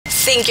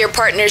Think your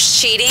partner's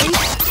cheating?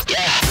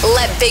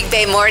 Let Big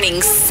Bay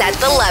Mornings set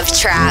the love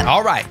trap.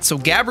 All right, so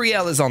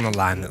Gabrielle is on the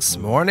line this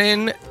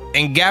morning,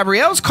 and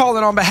Gabrielle's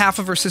calling on behalf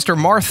of her sister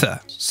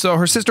Martha. So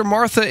her sister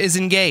Martha is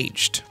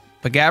engaged,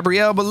 but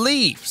Gabrielle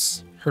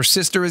believes her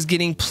sister is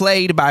getting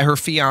played by her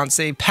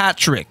fiancé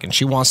Patrick, and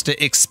she wants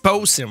to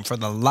expose him for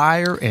the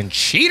liar and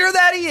cheater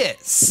that he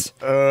is.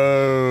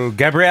 Oh,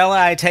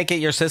 Gabriella, I take it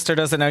your sister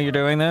doesn't know you're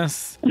doing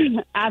this?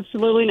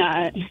 Absolutely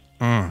not.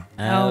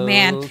 Oh,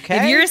 man.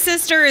 If your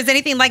sister is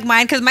anything like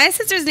mine, because my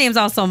sister's name's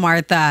also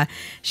Martha,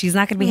 she's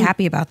not going to be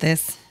happy about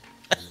this.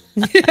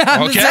 I'm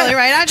just telling you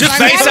right now.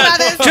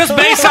 Just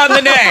based on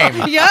the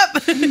name.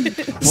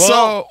 Yep.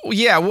 So,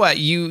 yeah, what?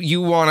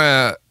 You want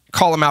to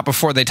call them out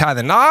before they tie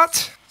the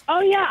knot?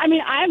 Oh, yeah. I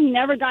mean, I've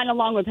never gotten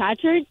along with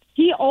Patrick.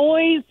 He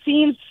always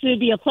seems to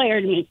be a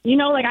player to me. You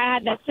know, like I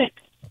had that sense.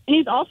 And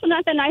he's also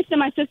not that nice to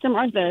my sister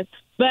Martha.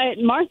 But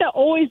Martha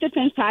always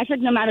defends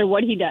Patrick no matter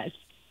what he does.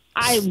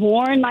 I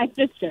warned my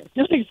sister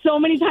like so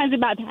many times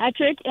about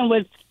Patrick and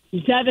was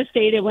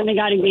devastated when they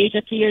got engaged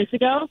a few years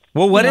ago.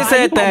 Well, what is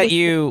it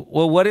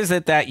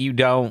that you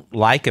don't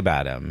like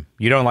about him?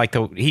 You don't like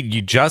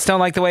you just don't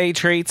like the way he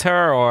treats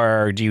her,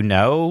 or do you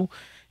know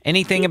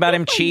anything about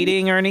him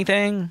cheating or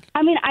anything?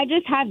 I mean, I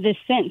just have this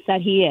sense that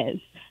he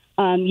is.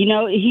 You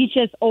know, he's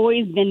just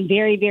always been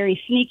very,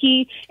 very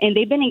sneaky, and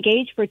they've been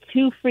engaged for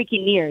 2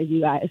 freaking years,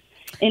 you guys.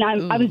 And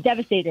I was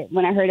devastated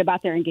when I heard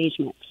about their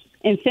engagement.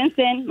 And since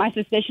then, my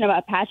suspicion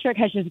about Patrick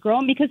has just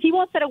grown because he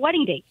won't set a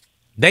wedding date.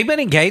 They've been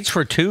engaged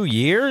for 2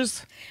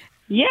 years?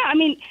 Yeah, I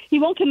mean, he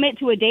won't commit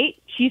to a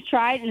date. She's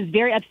tried, and it's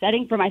very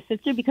upsetting for my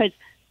sister because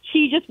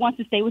she just wants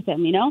to stay with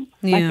him, you know?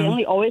 Yeah. My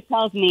family always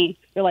tells me,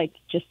 they're like,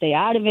 just stay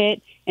out of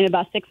it. And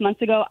about 6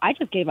 months ago, I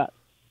just gave up.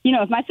 You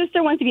know, if my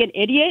sister wants to be an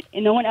idiot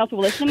and no one else will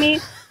listen to me,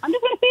 I'm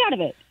just going to stay out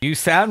of it. You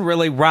sound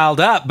really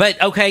riled up.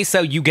 But, okay,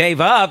 so you gave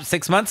up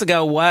 6 months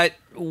ago.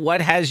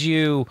 What has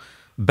you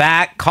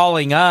back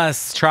calling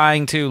us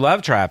trying to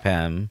love trap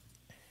him?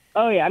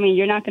 Oh, yeah. I mean,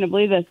 you're not going to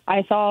believe this.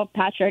 I saw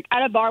Patrick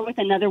at a bar with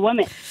another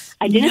woman.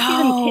 I didn't see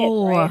them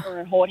kiss, right,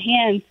 or hold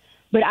hands,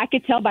 but I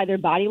could tell by their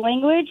body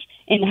language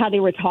and how they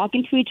were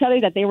talking to each other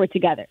that they were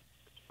together.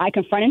 I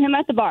confronted him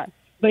at the bar,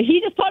 but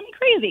he just called me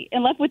crazy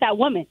and left with that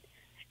woman.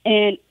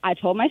 And I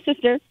told my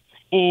sister,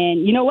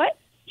 and you know what?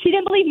 She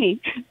didn't believe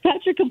me.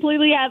 Patrick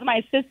completely has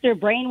my sister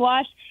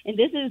brainwashed, and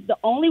this is the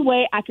only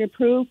way I can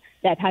prove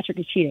that Patrick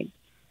is cheating.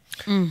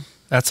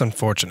 That's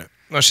unfortunate.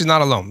 No, she's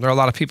not alone. There are a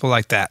lot of people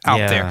like that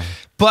out there.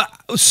 But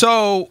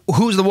so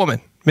who's the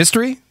woman?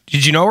 Mystery?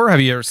 Did you know her? Have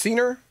you ever seen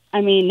her?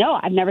 I mean, no,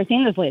 I've never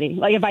seen this lady.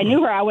 Like, if I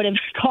knew her, I would have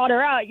called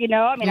her out, you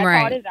know? I mean,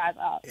 I called his ass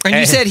out. And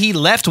you said he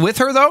left with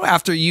her, though,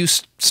 after you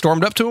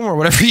stormed up to him or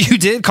whatever you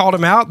did, called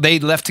him out? They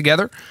left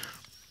together?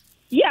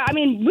 Yeah, I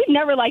mean, we've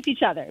never liked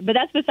each other, but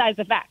that's besides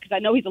the fact, because I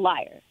know he's a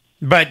liar.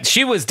 But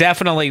she was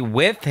definitely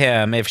with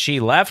him. If she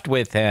left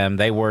with him,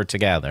 they were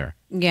together.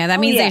 Yeah, that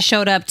means they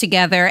showed up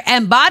together.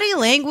 And body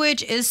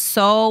language is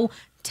so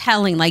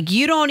telling. Like,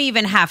 you don't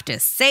even have to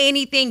say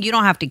anything. You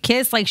don't have to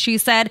kiss, like she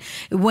said.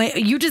 When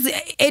you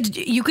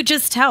could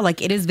just tell.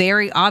 Like, it is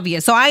very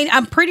obvious. So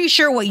I'm pretty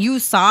sure what you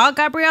saw,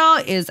 Gabrielle,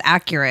 is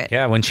accurate.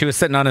 Yeah, when she was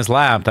sitting on his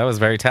lap, that was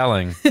very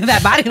telling.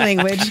 That body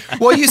language.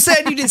 Well, you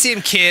said you didn't see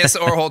him kiss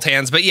or hold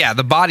hands, but yeah,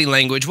 the body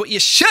language. What you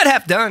should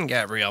have done,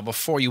 Gabrielle,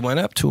 before you went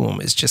up to him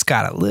is just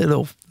got a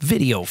little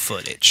video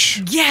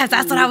footage. Yes,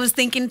 that's what I was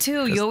thinking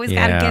too. You always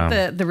got to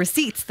get the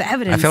receipts, the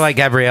evidence. I feel like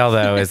Gabrielle,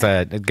 though,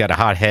 got a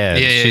hot head.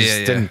 She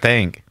just didn't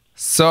think.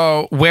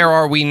 So where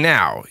are we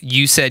now?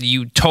 You said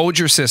you told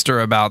your sister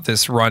about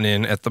this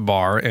run-in at the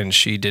bar, and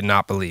she did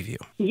not believe you.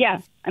 Yeah,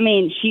 I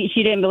mean, she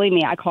didn't believe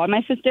me. I called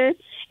my sister,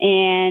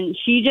 and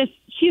she's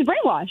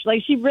brainwashed.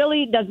 Like, she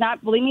really does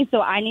not believe me,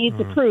 so I need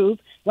to prove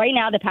right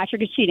now that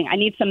Patrick is cheating. I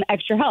need some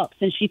extra help,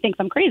 since she thinks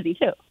I'm crazy,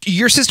 too.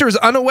 Your sister is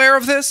unaware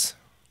of this?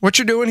 What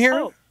you're doing here?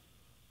 Oh,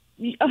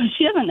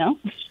 she doesn't know.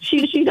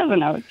 She doesn't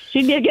know.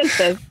 She'd be against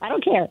this. I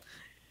don't care.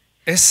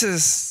 This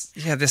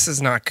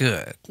is not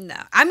good. No.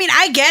 I mean,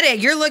 I get it.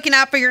 You're looking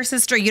out for your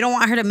sister. You don't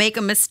want her to make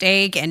a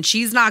mistake, and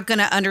she's not going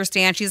to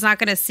understand. She's not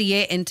going to see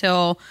it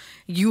until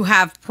you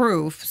have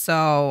proof.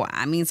 So,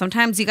 I mean,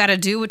 sometimes you got to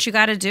do what you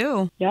got to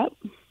do. Yep.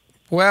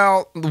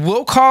 Well,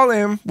 we'll call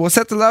him. We'll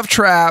set the love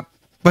trap.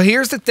 But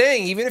here's the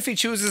thing. Even if he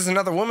chooses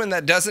another woman,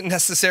 that doesn't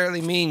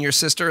necessarily mean your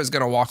sister is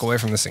going to walk away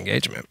from this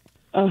engagement.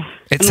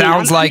 It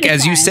sounds like,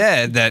 as you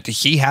said, that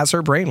he has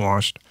her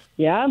brainwashed.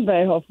 Yeah,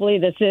 but hopefully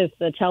this is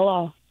the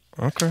tell-all.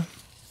 Okay.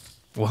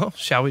 Well,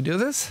 shall we do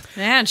this?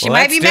 Man, she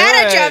might be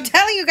mad at you. I'm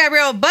telling you,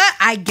 Gabrielle, but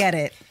I get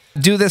it.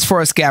 Do this for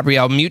us,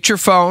 Gabrielle. Mute your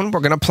phone. We're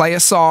going to play a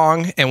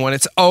song, and when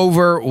it's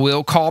over,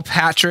 we'll call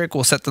Patrick.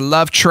 We'll set the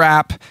love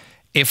trap.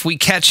 If we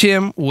catch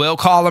him, we'll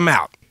call him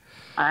out.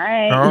 All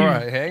right. All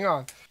right, hang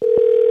on.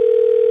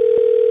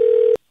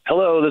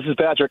 Hello, this is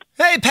Patrick.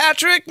 Hey,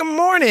 Patrick. Good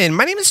morning.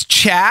 My name is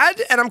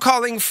Chad, and I'm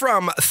calling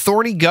from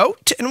Thorny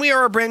Goat, and we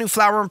are a brand new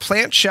flower and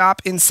plant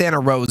shop in Santa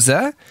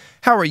Rosa.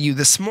 How are you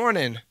this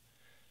morning?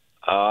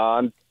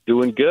 I'm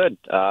doing good.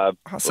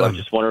 Awesome. I'm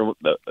just wondering,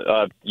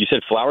 you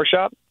said flower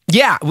shop?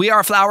 Yeah, we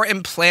are a flower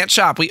and plant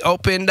shop. We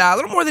opened a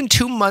little more than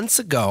 2 months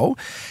ago,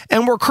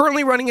 and we're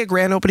currently running a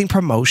grand opening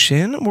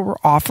promotion where we're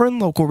offering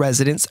local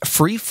residents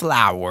free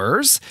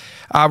flowers.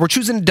 We're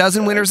choosing a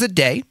dozen winners a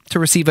day to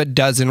receive a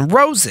dozen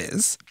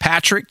roses.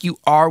 Patrick, you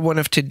are one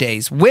of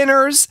today's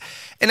winners.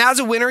 And as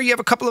a winner, you have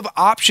a couple of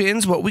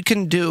options. What we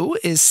can do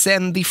is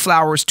send the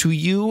flowers to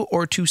you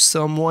or to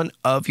someone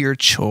of your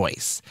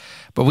choice.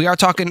 But we are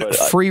talking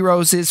free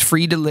roses,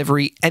 free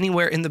delivery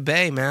anywhere in the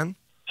Bay, man.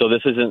 So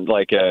this isn't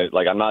like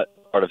I'm not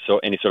part of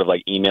any sort of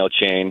like email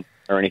chain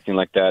or anything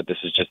like that. This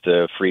is just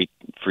a free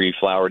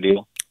flower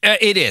deal.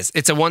 It is.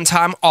 It's a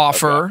one-time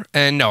offer,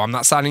 and no, I'm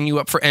not signing you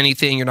up for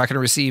anything. You're not going to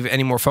receive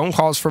any more phone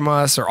calls from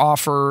us or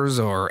offers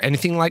or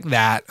anything like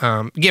that.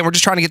 Again, we're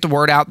just trying to get the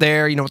word out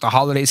there. You know, with the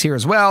holidays here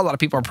as well, a lot of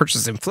people are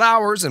purchasing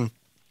flowers, and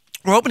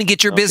we're hoping to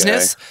get your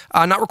business.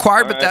 Not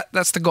required, but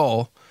that's the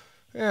goal.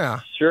 Yeah.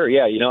 Sure,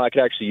 yeah. You know, I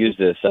could actually use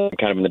this. I'm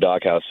kind of in the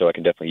doghouse, so I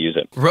can definitely use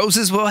it.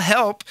 Roses will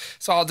help.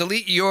 So I'll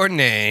delete your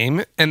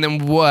name. And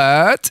then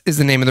what is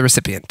the name of the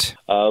recipient?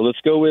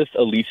 Let's go with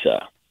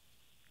Elisa.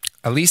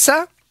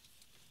 Elisa?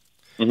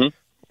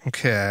 Mm-hmm.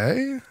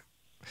 Okay.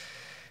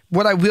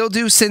 What I will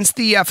do, since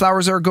the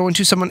flowers are going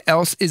to someone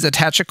else, is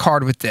attach a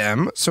card with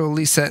them. So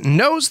Elisa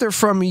knows they're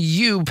from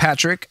you,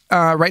 Patrick.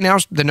 Right now,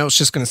 the note's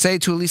just going to say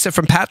to Elisa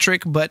from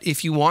Patrick, but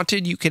if you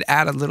wanted, you could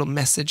add a little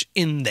message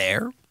in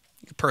there.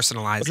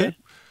 Personalize it.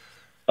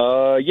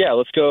 Yeah,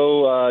 let's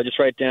go. Just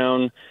write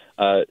down,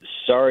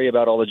 sorry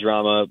about all the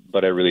drama,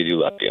 but I really do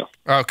love you.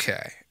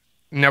 Okay.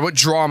 Now, what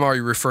drama are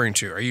you referring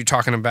to? Are you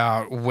talking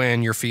about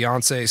when your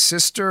fiance's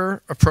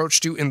sister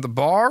approached you in the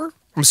bar?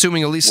 I'm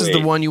assuming Elisa's the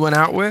one you went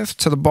out with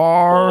to the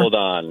bar. Hold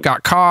on.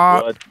 Got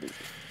caught.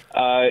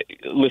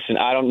 Listen,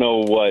 I don't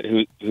know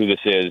who this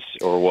is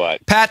or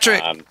what.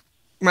 Patrick,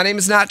 my name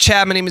is not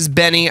Chad. My name is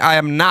Benny. I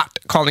am not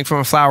calling from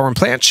a flower and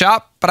plant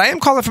shop, but I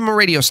am calling from a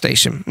radio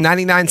station,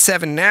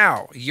 99.7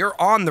 now. You're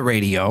on the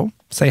radio.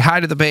 Say hi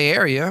to the Bay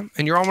Area,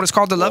 and you're on what is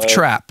called the Love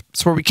Trap.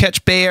 It's where we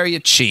catch Bay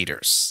Area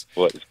cheaters.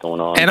 What is going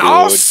on, And dude?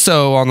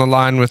 Also on the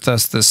line with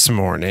us this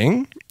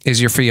morning is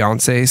your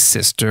fiance's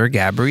sister,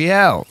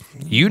 Gabrielle.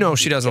 You know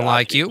she doesn't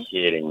like you.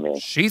 Kidding me.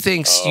 She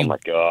thinks Oh, my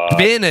God. you've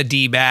been a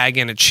D-bag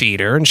and a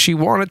cheater, and she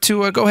wanted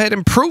to go ahead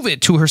and prove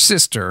it to her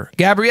sister.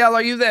 Gabrielle,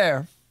 are you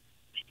there?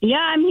 Yeah,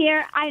 I'm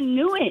here. I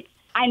knew it.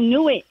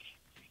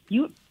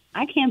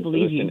 I can't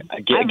believe you.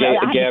 Gab,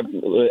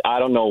 I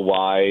don't know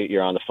why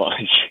you're on the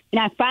phone. And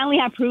I finally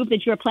have proof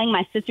that you're playing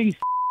my sister.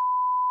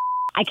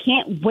 I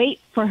can't wait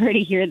for her to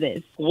hear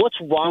this. What's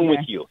wrong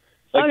with you?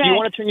 Like, do you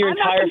want to turn your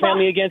entire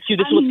family against you?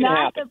 This is what's going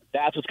to happen.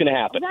 That's what's going to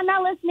happen. I'm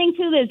not listening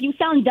to this. You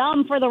sound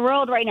dumb for the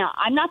world right now.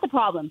 I'm not the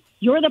problem.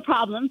 You're the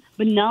problem,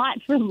 but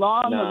not for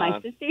long. When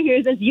my sister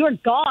hears this, you're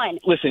gone.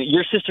 Listen,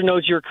 your sister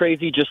knows you're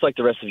crazy, just like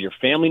the rest of your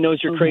family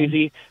knows you're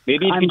crazy.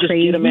 Maybe you can just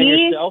get a man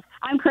yourself.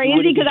 I'm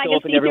crazy because I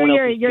can see through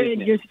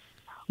your.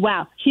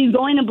 Wow, she's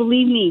going to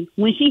believe me.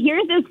 When she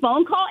hears this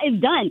phone call,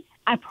 it's done.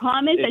 I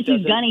promise that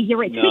she's gonna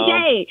hear it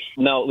today.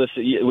 No,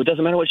 listen. It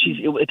doesn't matter what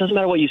it doesn't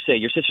matter what you say.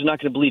 Your sister's not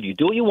going to believe you.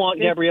 Do what you want,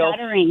 Gabrielle. You're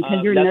stuttering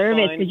because you're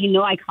nervous because you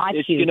know I caught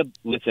you.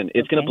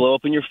 It's gonna blow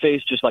up in your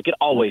face just like it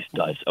always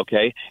does.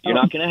 Okay, you're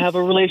not going to have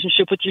a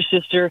relationship with your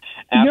sister.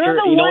 You're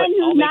the one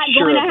who's not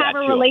going to have a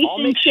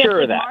relationship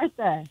with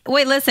Martha.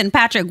 Wait, listen,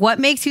 Patrick. What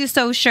makes you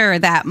so sure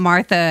that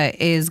Martha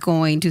is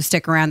going to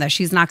stick around? That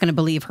she's not going to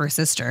believe her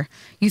sister?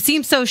 You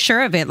seem so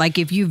sure of it. Like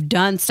if you've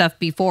done stuff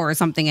before or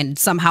something and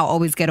somehow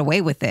always get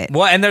away with it.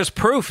 Well, and there's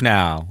proof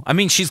now. I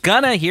mean, she's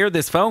gonna hear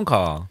this phone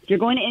call. You're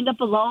going to end up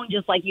alone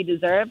just like you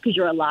deserve because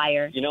you're a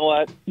liar. You know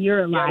what?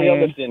 You're a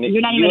liar. Listen,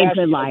 you're not even a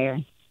good liar.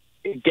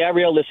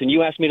 Gabrielle, listen,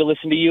 you asked me to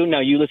listen to you. Now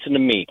you listen to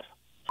me.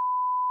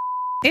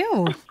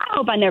 Ew. I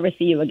hope I never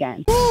see you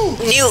again.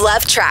 New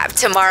Love Trap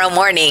tomorrow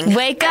morning.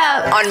 Wake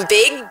up on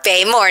Big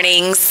Bay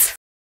Mornings.